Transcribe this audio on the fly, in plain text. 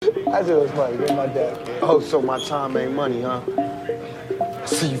I said it was funny. Get my dad. Kid. Oh, so my time ain't money, huh?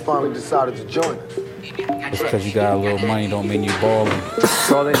 See, you finally decided to join us. Just because you got a little money don't mean you ballin'.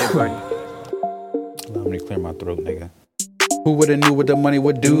 It's all in there, buddy. Allow me to clear my throat, nigga. Who would've knew what the money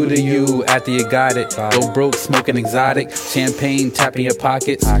would do to you after you got it? Go broke, smoking exotic, champagne tapping your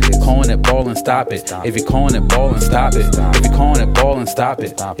pockets. Calling it ballin', stop it. If you're calling it ballin', stop it. If you're calling it ballin', stop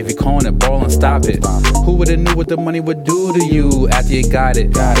it. If you're calling it ballin', stop it. Who would've knew what the money would do to you after you got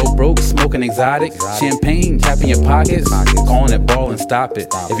it? Go broke, smoking exotic, champagne tapping your pockets. Calling it ballin', stop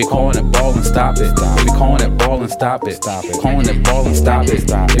it. If you're calling it ballin', stop it. If you're calling it ballin', stop it. Calling it ballin', stop it.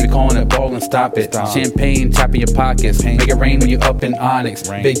 If you're calling it ballin', stop it. Champagne tapping your pockets. Make it rain when you up in Onyx.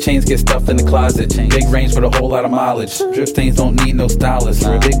 Big chains get stuffed in the closet. Big range with a whole lot of mileage. Drip stains don't need no stylist.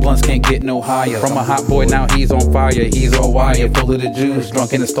 Big blunts can't get no higher. From a hot boy now he's on fire. He's all wire, full of the juice.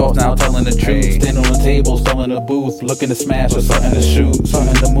 Drunk in the stalls now telling the truth. Stand on the table, selling the booth. Looking to smash or something to shoot.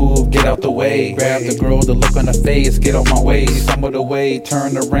 Something to move, get out the way. Grab the girl, the look on her face. Get off my way, somewhere away.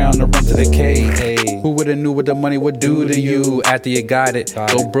 Turn around and run to the cave. Who would've knew what the money would do to you after you got it?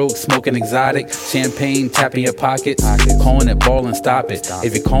 Go broke, smoking exotic, champagne tapping your pockets. Calling it ballin', stop it.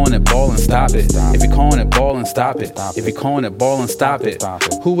 If you're calling it ballin', stop it. If you're calling it ballin', stop it. If you're calling it ballin', stop it.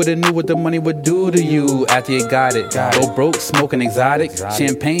 Who would've knew what the money would do to you after you got it? Go broke, smoking exotic,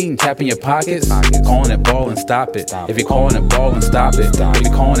 champagne tapping your pockets. Calling it ballin', stop it. If you're calling it ballin', stop it. If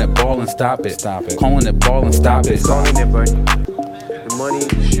you're calling it ballin', stop it. Calling it ballin', stop it. It's all in there, buddy.